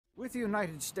With the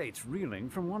United States reeling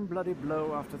from one bloody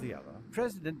blow after the other,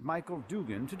 President Michael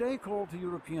Dugan today called to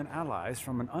European allies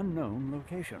from an unknown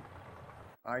location.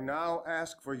 I now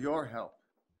ask for your help.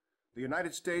 The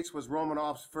United States was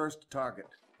Romanov's first target.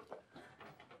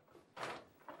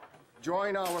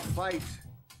 Join our fight,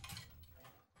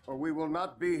 or we will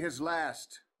not be his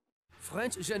last.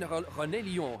 French General René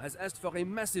Lyon has asked for a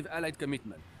massive Allied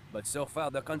commitment, but so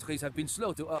far the countries have been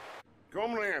slow to up.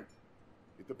 Comrade,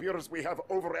 it appears we have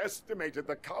overestimated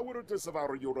the cowardice of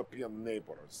our European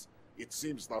neighbors. It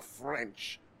seems the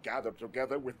French gathered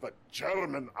together with the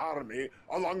German army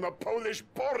along the Polish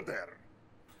border.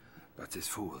 But these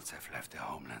fools have left their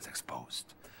homelands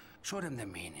exposed. Show them the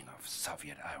meaning of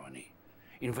Soviet irony.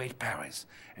 Invade Paris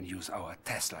and use our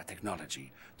Tesla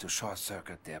technology to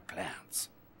short-circuit their plans.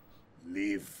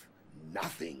 Leave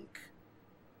nothing.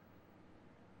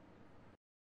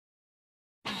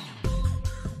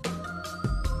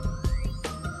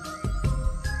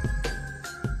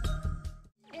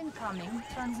 Incoming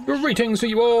transmission. Greetings to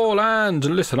you all, and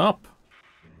listen up.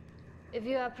 If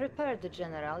you are prepared,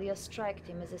 General, your strike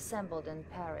team is assembled in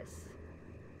Paris.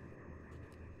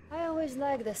 I always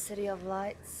like the City of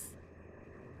Lights.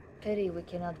 Pity we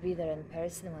cannot be there in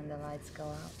person when the lights go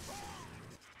out.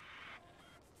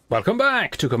 Welcome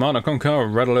back to Command & Conquer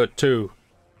Red Alert 2.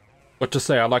 What to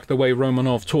say, I like the way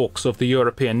Romanov talks of the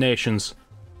European nations.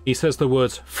 He says the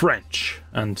words French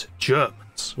and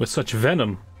Germans with such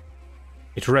venom.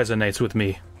 It resonates with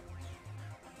me.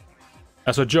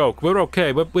 As a joke, we're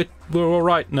okay, we're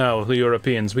alright now, the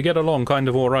Europeans. We get along kind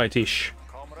of alright-ish.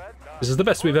 This is the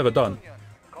best we've ever done.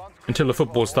 Until the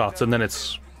football starts, and then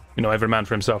it's, you know, every man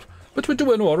for himself. But we're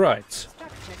doing alright.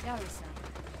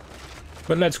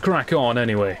 But let's crack on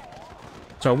anyway.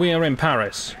 So we are in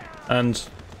Paris, and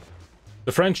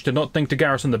the French did not think to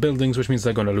garrison the buildings, which means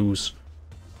they're going to lose.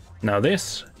 Now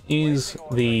this is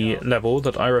the level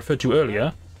that I referred to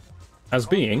earlier as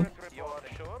being...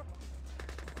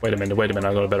 Wait a minute,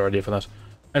 I got a better idea for that.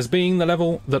 As being the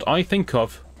level that I think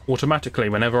of automatically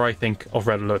whenever I think of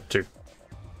Red Alert 2.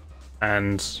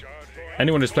 And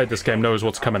anyone who's played this game knows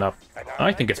what's coming up.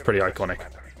 I think it's pretty iconic.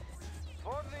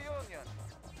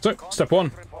 So, step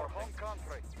 1.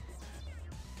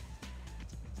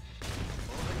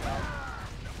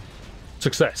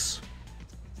 Success.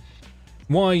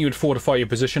 Why you'd fortify your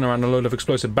position around a load of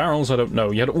explosive barrels, I don't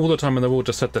know. You had all the time in the world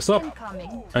to set this up,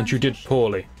 and you did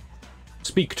poorly.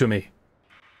 Speak to me.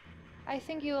 I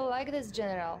think you will like this,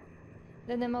 General.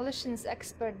 The demolitions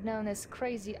expert known as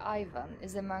Crazy Ivan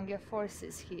is among your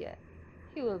forces here.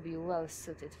 He will be well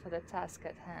suited for the task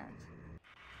at hand.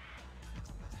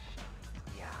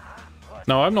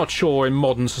 Now, I'm not sure in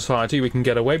modern society we can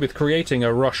get away with creating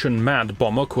a Russian mad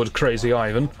bomber called Crazy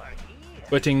Ivan.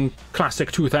 But in classic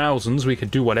 2000s, we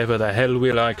could do whatever the hell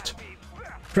we liked.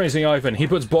 Crazy Ivan, he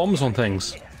puts bombs on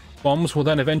things. Bombs will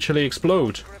then eventually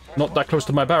explode. Not that close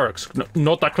to my barracks.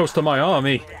 Not that close to my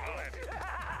army.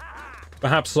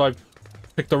 Perhaps I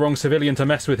picked the wrong civilian to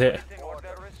mess with here.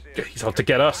 He's out to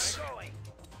get us.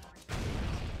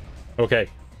 Okay.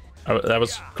 That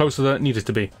was closer than it needed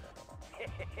to be.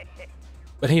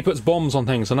 But he puts bombs on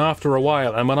things, and after a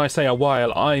while, and when I say a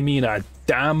while, I mean a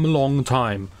damn long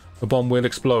time, the bomb will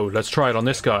explode. Let's try it on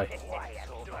this guy.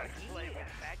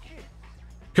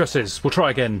 Curses. We'll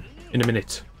try again in a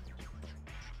minute.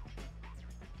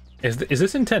 Is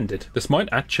this intended? This might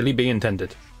actually be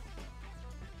intended.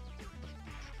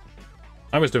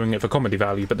 I was doing it for comedy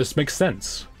value, but this makes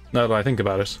sense, now that I think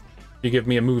about it. You give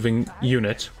me a moving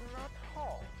unit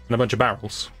and a bunch of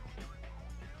barrels.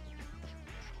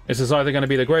 This is either going to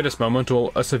be the greatest moment,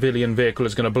 or a civilian vehicle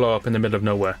is going to blow up in the middle of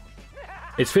nowhere.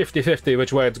 It's 50-50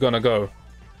 which way it's going to go.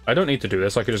 I don't need to do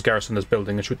this, I could just garrison this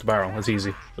building and shoot the barrel, it's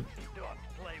easy. But...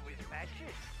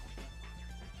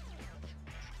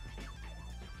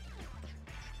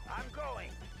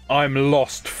 I'm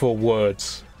lost for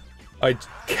words. I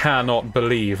cannot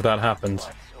believe that happened.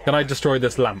 Can I destroy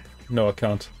this lamp? No, I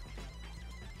can't.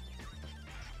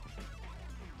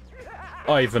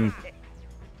 Ivan.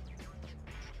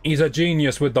 He's a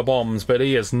genius with the bombs, but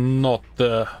he is not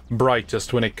the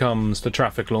brightest when it comes to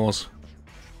traffic laws.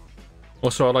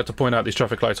 Also, I'd like to point out these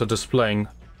traffic lights are displaying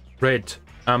red,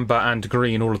 amber, and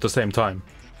green all at the same time.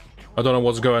 I don't know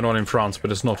what's going on in France, but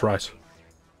it's not right.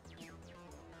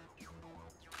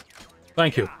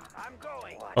 Thank you.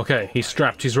 Okay, he's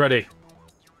strapped, he's ready.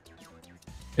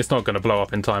 It's not going to blow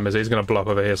up in time, is it? He's going to blow up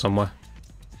over here somewhere.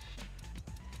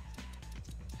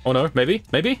 Oh no, maybe?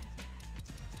 Maybe?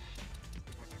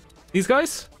 These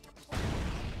guys?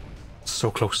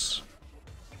 So close.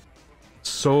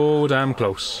 So damn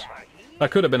close.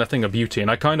 That could have been a thing of beauty, and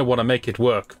I kind of want to make it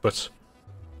work, but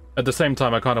at the same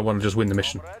time, I kind of want to just win the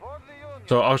mission.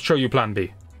 So I'll show you plan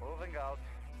B.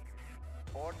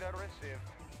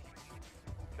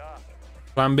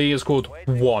 Plan B is called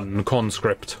 1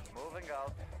 conscript.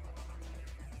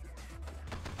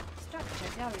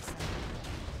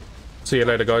 See you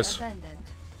later, guys.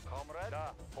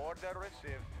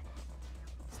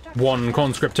 1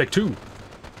 conscript, take 2.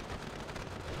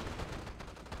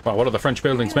 Wow, what are the French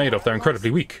buildings made of? They're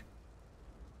incredibly weak.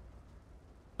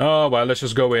 Oh, well, let's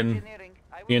just go in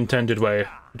the intended way.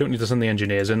 We don't need to send the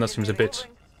engineers in. That seems a bit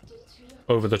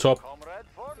over the top.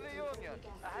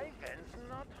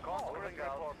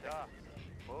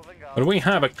 But we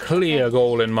have a clear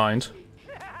goal in mind.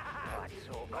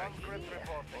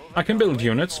 I can build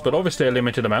units, but obviously a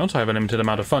limited amount. I have a limited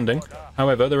amount of funding.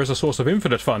 However, there is a source of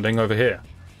infinite funding over here.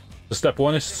 So step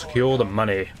 1 is to secure the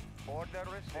money.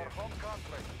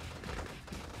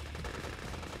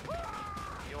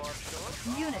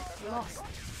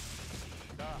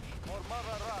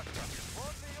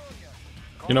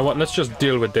 You know what? Let's just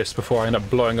deal with this before I end up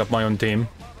blowing up my own team.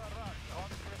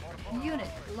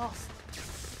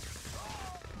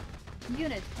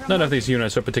 None of these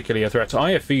units are particularly a threat.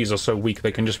 IFVs are so weak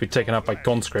they can just be taken up by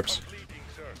conscripts.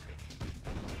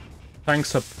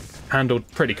 Tanks are handled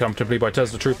pretty comfortably by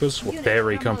Tesla troopers. Well,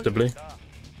 very comfortably.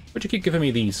 But you keep giving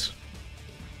me these.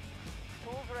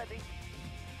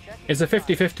 It's a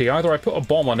 50-50. Either I put a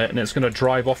bomb on it and it's going to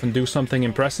drive off and do something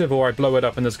impressive, or I blow it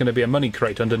up and there's going to be a money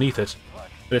crate underneath it.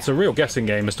 But it's a real guessing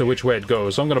game as to which way it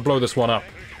goes. So I'm going to blow this one up.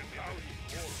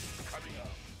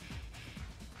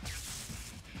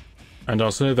 And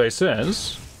our survey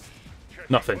says...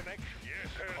 nothing.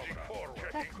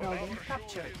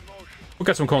 We'll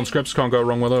get some conscripts, can't go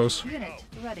wrong with those.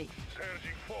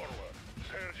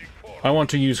 I want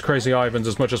to use Crazy Ivans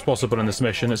as much as possible in this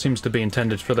mission. It seems to be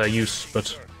intended for their use,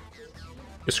 but...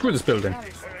 screw this building.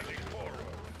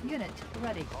 Unit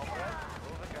ready.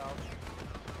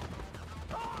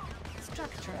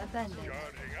 Structure abandoned.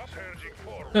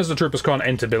 As the troopers can't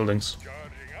enter buildings.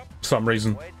 For some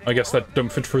reason. I guess that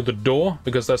don't fit through the door,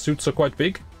 because their suits are quite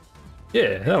big.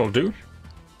 Yeah, that'll do.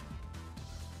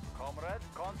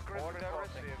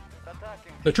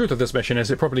 The truth of this mission is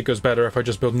it probably goes better if I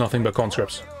just build nothing but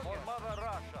conscripts.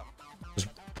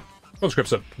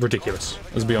 Conscripts are ridiculous,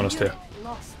 let's be honest here.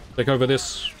 Take over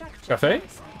this cafe?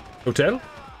 Hotel?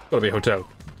 Gotta be a hotel.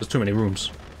 There's too many rooms.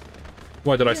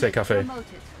 Why did I say cafe?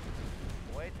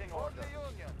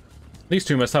 These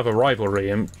two must have a rivalry,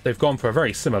 and they've gone for a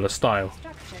very similar style.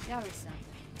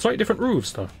 Slightly different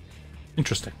roofs, though.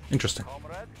 Interesting, interesting.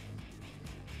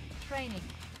 Training.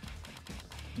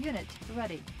 Unit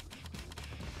ready.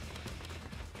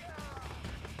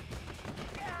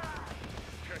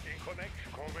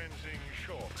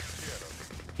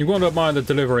 You want to admire the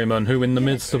deliveryman who, in the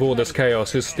midst of all this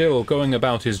chaos, is still going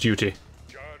about his duty.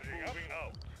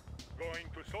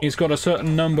 He's got a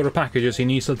certain number of packages he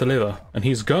needs to deliver, and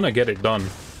he's gonna get it done.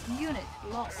 Unit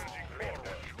lost.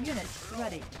 Unit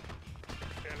ready.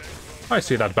 I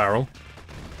see that barrel.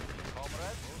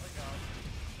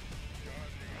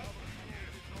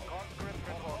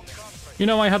 You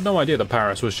know, I had no idea that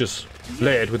Paris was just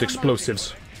layered with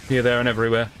explosives here, there, and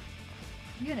everywhere.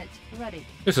 Unit ready.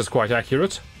 This is quite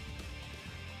accurate.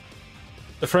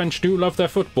 The French do love their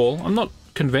football. I'm not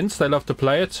convinced they love to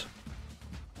play it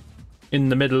in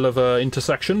the middle of an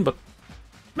intersection, but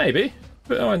maybe.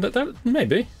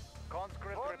 Maybe.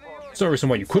 There's no reason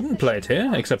why you couldn't play it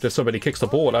here, except if somebody kicks the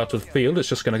ball out of the field, it's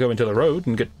just going to go into the road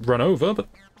and get run over, but...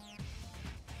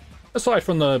 aside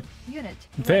from the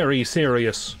very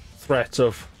serious threat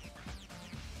of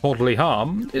bodily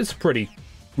harm, it's a pretty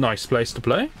nice place to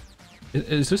play.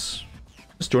 Is this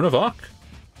Joan of Arc?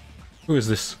 Who is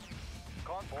this?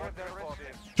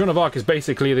 Joan of Arc is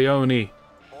basically the only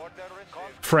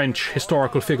French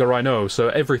historical figure I know, so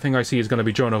everything I see is going to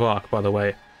be Joan of Arc, by the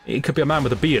way. It could be a man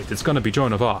with a beard, it's going to be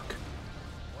Joan of Arc.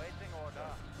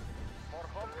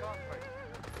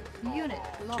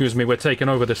 Excuse me, we're taking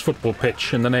over this football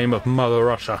pitch in the name of Mother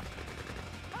Russia.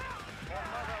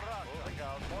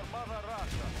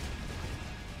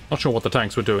 Not sure what the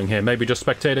tanks were doing here, maybe just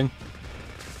spectating?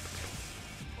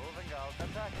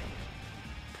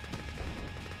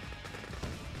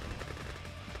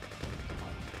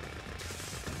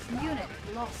 Unit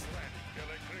lost.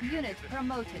 Unit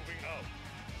promoted.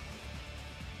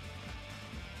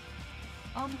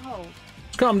 On hold.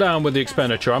 Calm down with the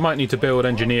expenditure. I might need to build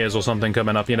engineers or something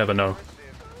coming up, you never know.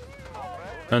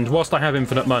 And whilst I have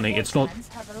infinite money, it's not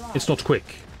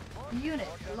quick. Unit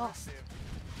lost.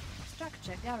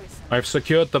 Structure garrison. I've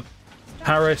secured the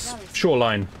Paris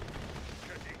shoreline.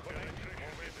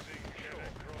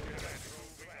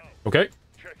 Okay.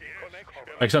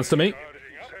 Makes sense to me.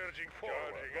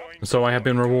 So I have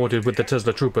been rewarded with the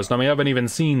Tesla troopers. Now we haven't even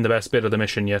seen the best bit of the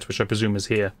mission yet, which I presume is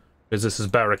here, because this is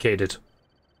barricaded.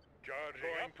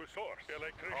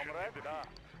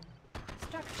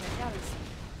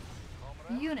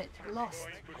 Unit lost.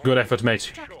 Good effort,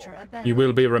 mate. You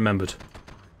will be remembered.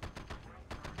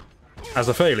 As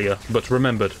a failure, but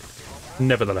remembered,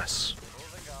 nevertheless.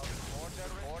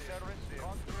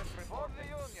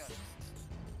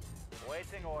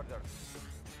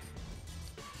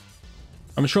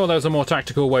 I'm sure there's a more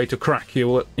tactical way to crack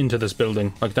you into this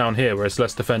building, like down here where it's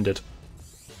less defended.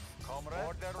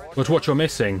 But what you're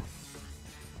missing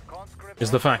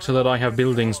is the fact that I have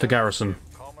buildings to garrison.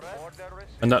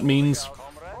 And that means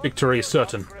victory is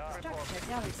certain.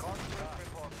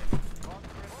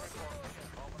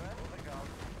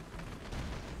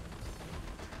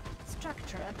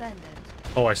 Structure abandoned.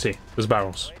 Oh, I see. There's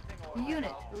barrels.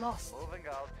 Unit lost.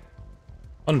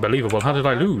 Unbelievable. How did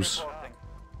I lose?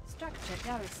 Structure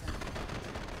garrison.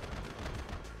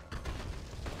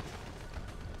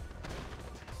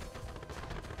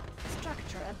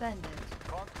 Structure abandoned.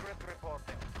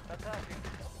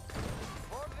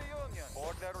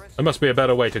 There must be a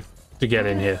better way to get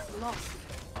in here.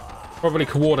 Probably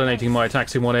coordinating my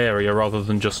attacks in one area rather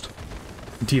than just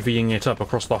divvying it up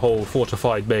across the whole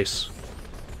fortified base.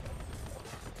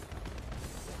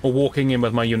 Or walking in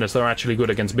with my units that are actually good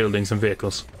against buildings and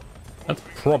vehicles. That's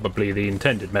probably the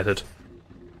intended method.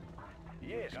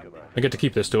 I get to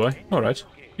keep this, do I? Alright.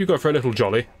 You go for a little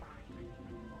jolly.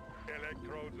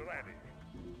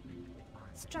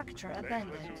 Structure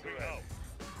abandoned.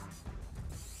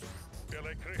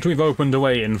 But we've opened a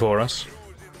way in for us.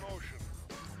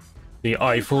 The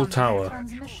Eiffel Tower.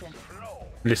 Transmission.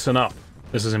 Listen up.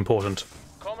 This is important.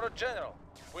 Comrade General,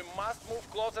 we must move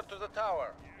closer to the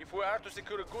tower if we are to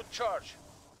secure a good charge.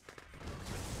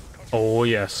 Oh,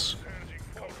 yes.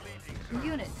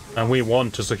 Unit. And we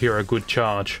want to secure a good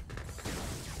charge.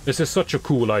 This is such a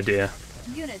cool idea.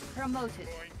 Unit promoted.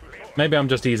 Maybe I'm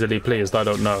just easily pleased, I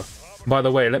don't know. By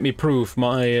the way, let me prove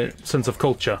my sense of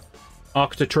culture.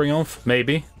 Arc de Triomphe?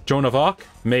 Maybe. Joan of Arc?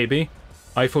 Maybe.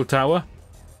 Eiffel Tower?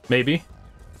 Maybe.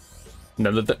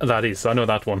 No, that is. I know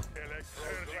that one.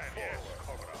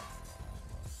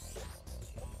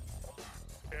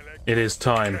 It is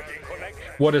time.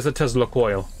 What is a Tesla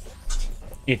coil?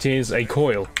 It is a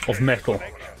coil of metal.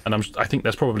 And I think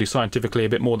there's probably scientifically a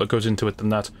bit more that goes into it than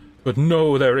that. But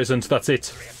no, there isn't. That's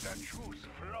it.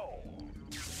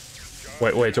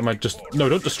 Wait, am I just... No,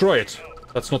 don't destroy it.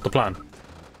 That's not the plan.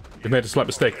 You made a slight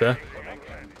mistake there.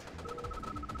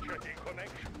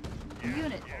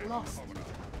 Unit lost.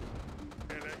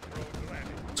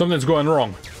 Something's going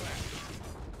wrong.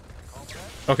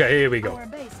 Okay, here we go. Our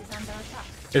base is under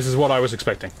attack. This is what I was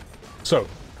expecting. So,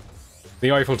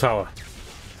 the Eiffel Tower.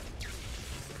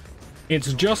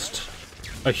 It's just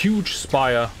a huge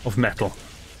spire of metal.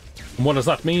 And what does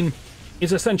that mean?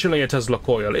 It's essentially a Tesla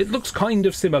coil. It looks kind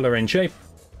of similar in shape.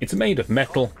 It's made of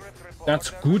metal. That's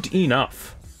good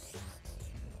enough.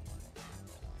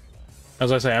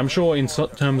 As I say, I'm sure in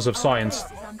terms of science,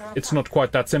 it's not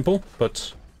quite that simple,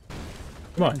 but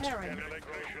mind.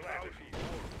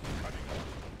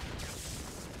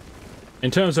 In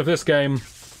terms of this game,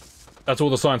 that's all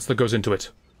the science that goes into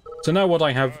it. So now what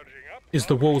I have is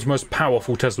the world's most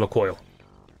powerful Tesla coil.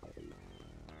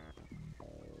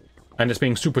 And it's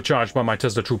being supercharged by my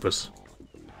Tesla troopers.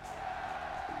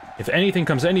 If anything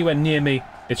comes anywhere near me,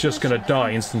 it's just gonna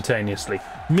die instantaneously.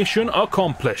 Mission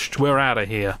accomplished. We're out of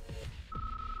here.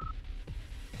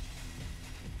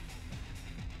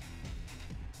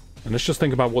 And let's just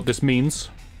think about what this means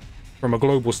from a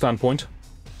global standpoint.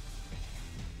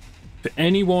 If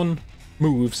anyone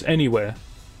moves anywhere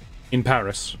in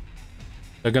Paris,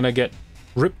 they're gonna get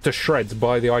ripped to shreds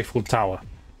by the Eiffel Tower.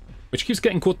 Which keeps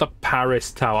getting called the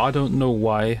Paris Tower. I don't know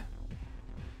why.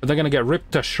 But they're gonna get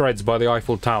ripped to shreds by the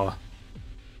Eiffel Tower.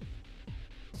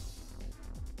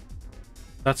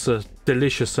 That's a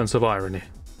delicious sense of irony.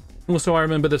 Also, I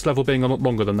remember this level being a lot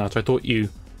longer than that. I thought you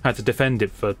had to defend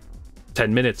it for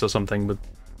 10 minutes or something, but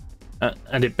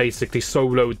and it basically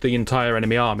soloed the entire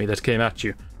enemy army that came at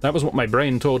you. That was what my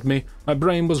brain told me. My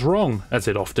brain was wrong, as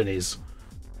it often is.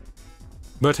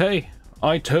 But hey,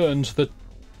 I turned the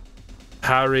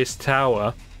Paris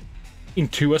Tower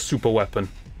into a super weapon.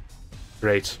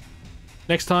 Great.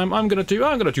 Next time I'm gonna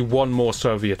do one more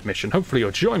Soviet mission. Hopefully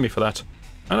you'll join me for that,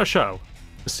 and I shall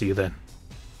see you then.